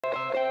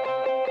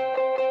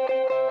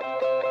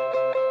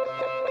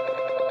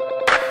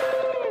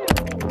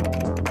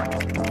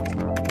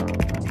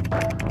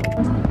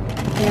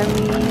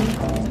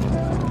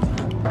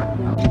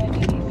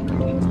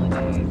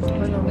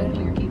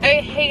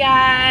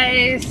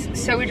guys,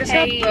 so we just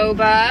got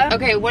boba.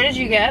 Okay, what did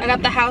you get? I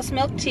got the house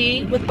milk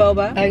tea with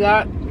boba. I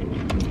got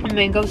a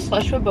mango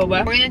slush with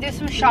boba. We're gonna do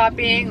some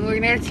shopping. We're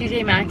gonna go to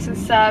TJ Maxx and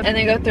stuff, and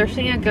then go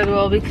thrifting at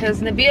Goodwill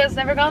because Nabia's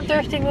never gone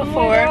thrifting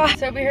before.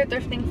 So we'll be here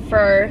thrifting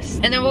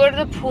first, and then we'll go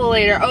to the pool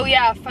later. Oh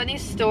yeah, funny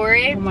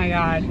story. Oh my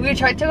god. We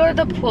tried to go to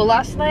the pool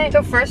last night.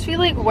 So first we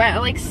like went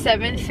at like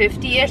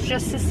 7:50ish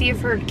just to see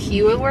if her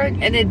key would work,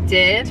 and it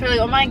did. So we're like,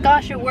 oh my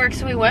gosh, it worked.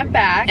 So we went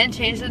back and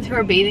changed into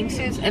our bathing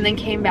suits, and then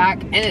came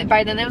back, and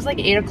by then it was like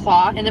 8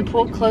 o'clock, and the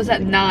pool closed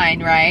at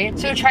 9, right?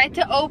 So we tried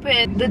to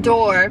open the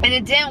door, and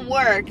it didn't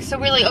work. So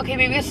we're like, okay,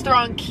 maybe it's the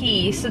wrong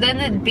key. So then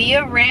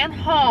Nabia ran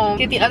home,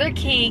 get the other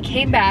key,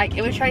 came back,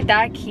 and we tried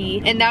that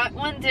key, and that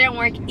one didn't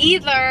work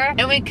either,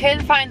 and we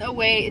couldn't find a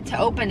way to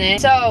open it.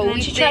 So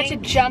we tried to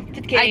jump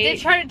the gate. I did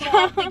try to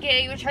jump the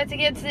gate. We tried to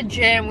get to the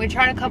gym. We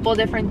tried a couple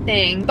different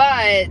things,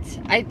 but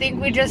I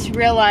think we just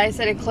realized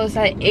that it closed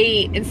at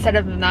 8 instead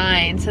of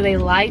 9, so they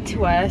lied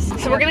to us.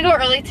 So we're gonna go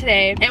early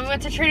today, and we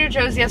went to Trader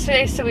Joe's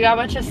yesterday, so we got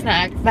a bunch of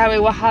snacks. That way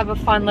we'll have a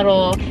fun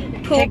little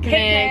pool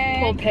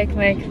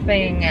picnic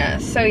thing.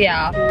 So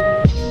yeah.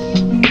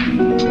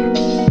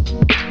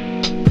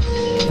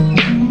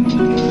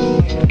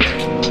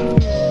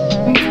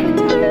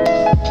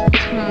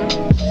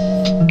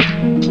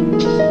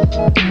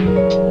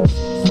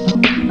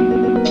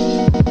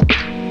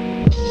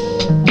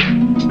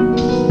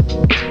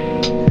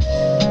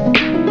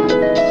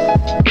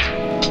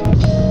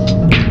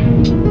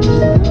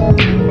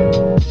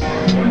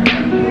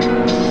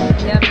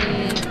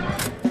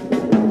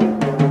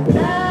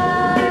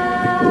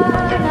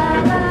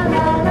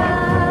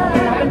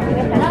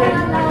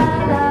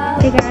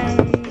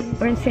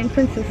 San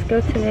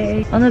Francisco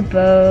today on the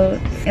boat,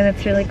 and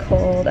it's really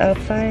cold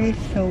outside,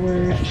 so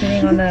we're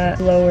sitting on the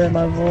lower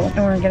level, and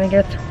we're gonna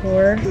get a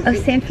tour of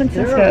San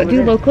Francisco.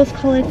 Do locals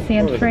call it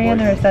San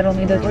Fran, or is that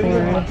only the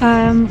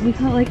tourists? We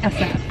call it like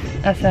SF.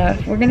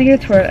 SF. We're gonna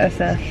get a tour of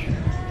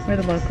SF. We're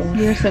the locals.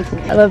 You're so cool.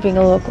 I love being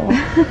a local.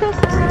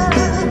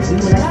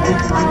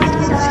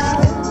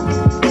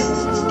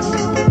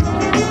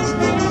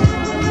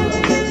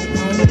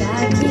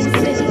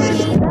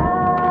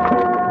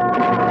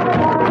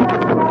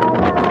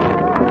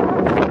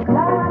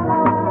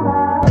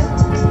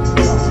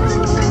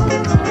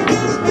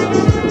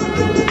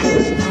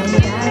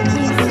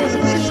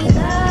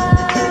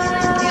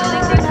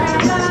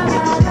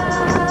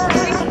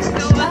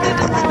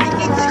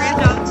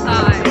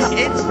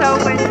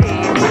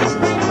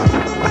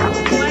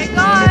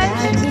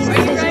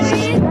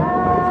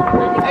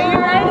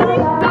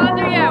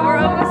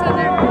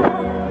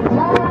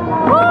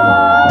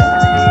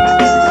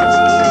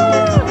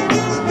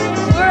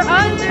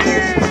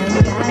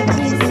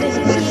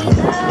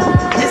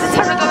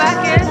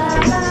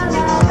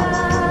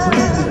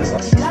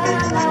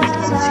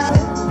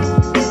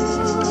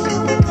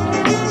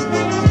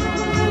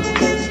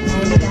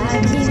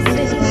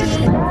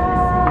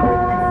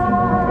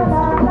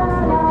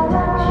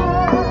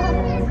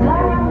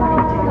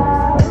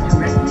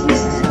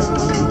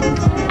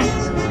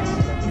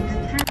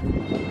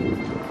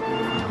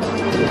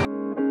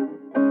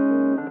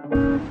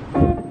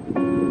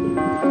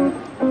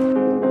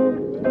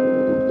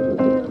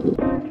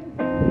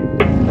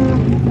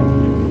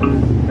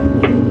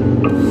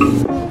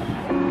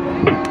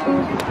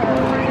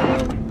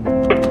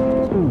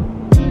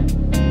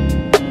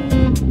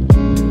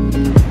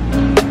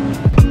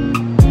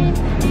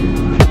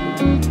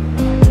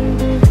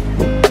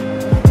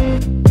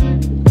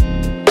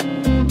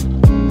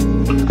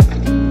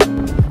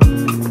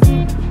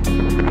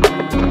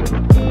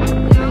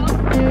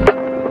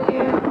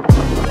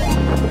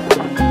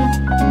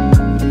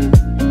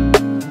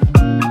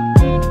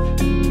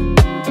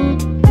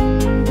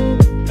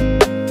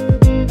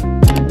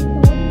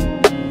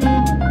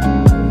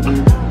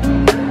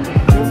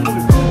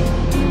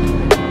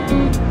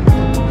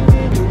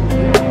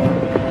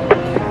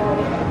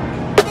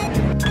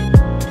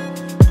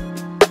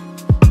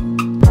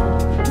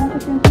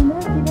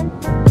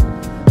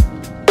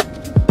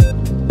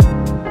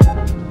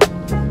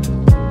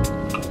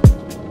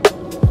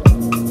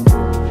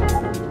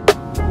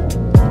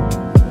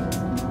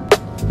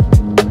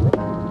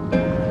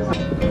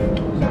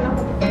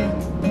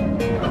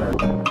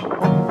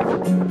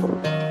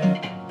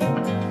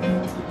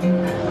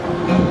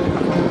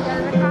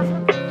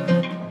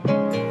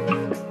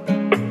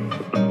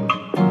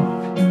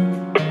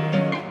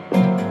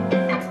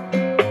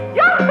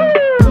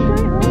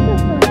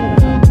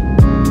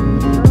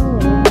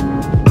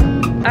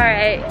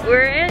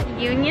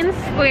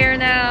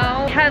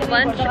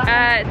 lunch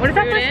at, what is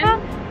that place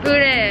called?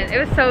 Boudin. It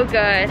was so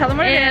good. Tell them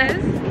what it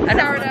is.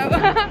 Sourdough.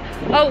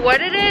 Oh,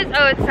 what it is?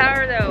 Oh, it's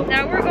sourdough.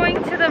 Now we're going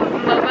to the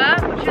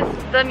MoMA, which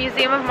is the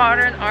Museum of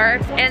Modern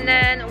Art, and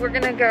then we're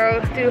gonna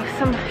go do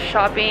some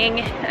shopping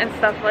and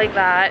stuff like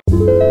that.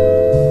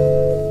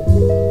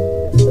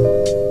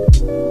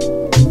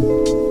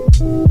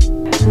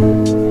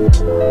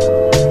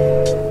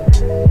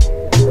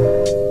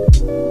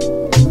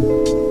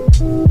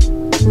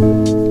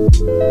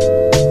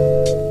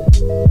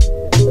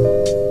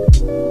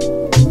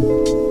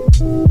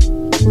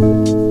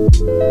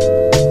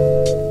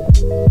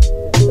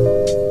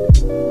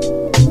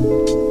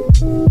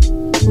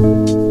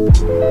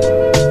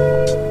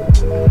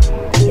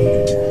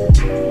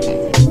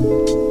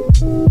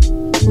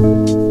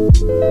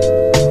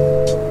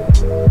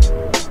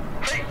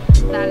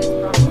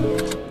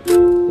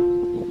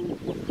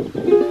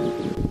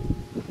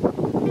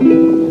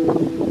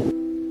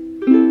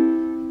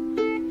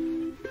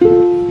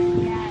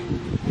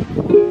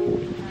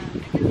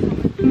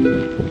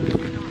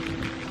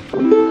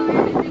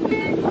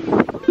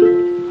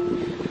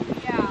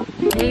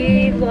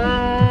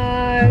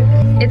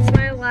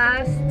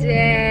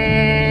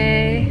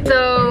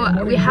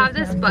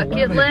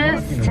 bucket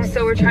list.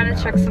 So we're trying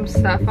to check some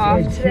stuff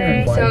off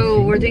today.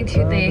 So we're doing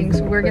two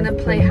things. We're gonna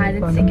play hide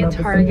and seek in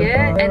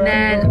Target, and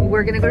then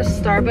we're gonna go to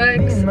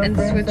Starbucks and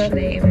switch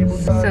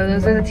names. So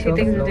those are the two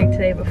things we're doing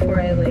today before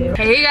I leave.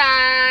 Hey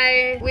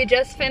guys, we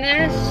just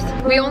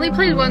finished. We only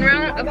played one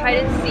round of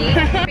hide and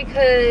seek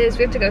because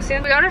we have to go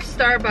soon. We got our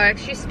Starbucks.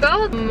 She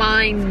spelled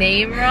my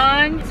name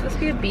wrong. It's supposed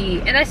to be a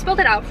B, and I spelled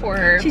it out for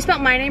her. She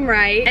spelled my name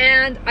right.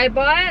 And I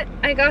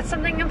got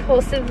something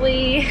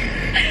impulsively.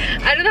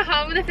 I don't know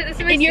how I'm gonna fit this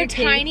in my In your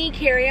suitcase. tiny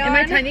carry-on? In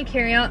my tiny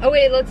carry-on. Oh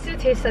wait, let's do a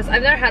taste test.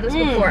 I've never had this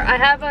before. I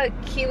have a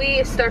kiwi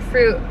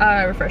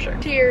starfruit refresher.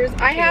 Cheers.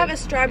 I have a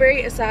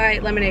strawberry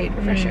acai lemonade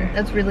refresher.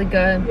 That's really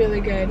good.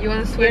 Really good. You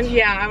want to switch?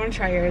 Yeah, I want to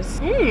try yours.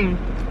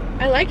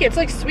 I like it. It's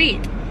like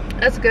sweet.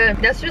 That's good.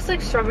 That's just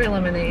like strawberry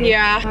lemonade.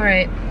 Yeah. All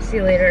right. See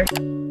you later.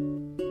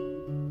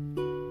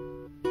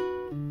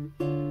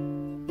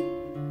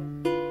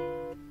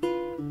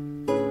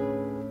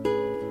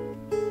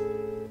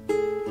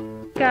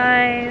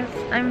 Guys,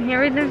 I'm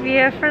here with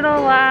Navia for the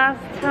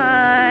last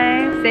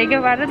time. Say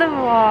goodbye to the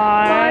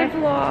vlog. Bye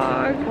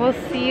vlog. We'll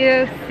see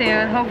you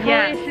soon.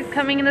 Hopefully she's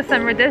coming in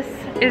December. This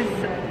is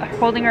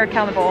holding her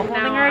accountable.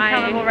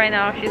 Right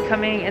now. She's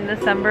coming in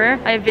December.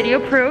 I have video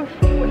proof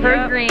of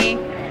her agreeing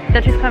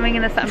that she's coming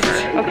in December,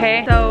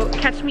 okay? So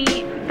catch me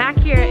back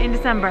here in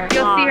December.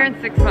 You'll see her in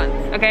 6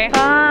 months, okay?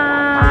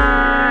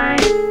 Bye.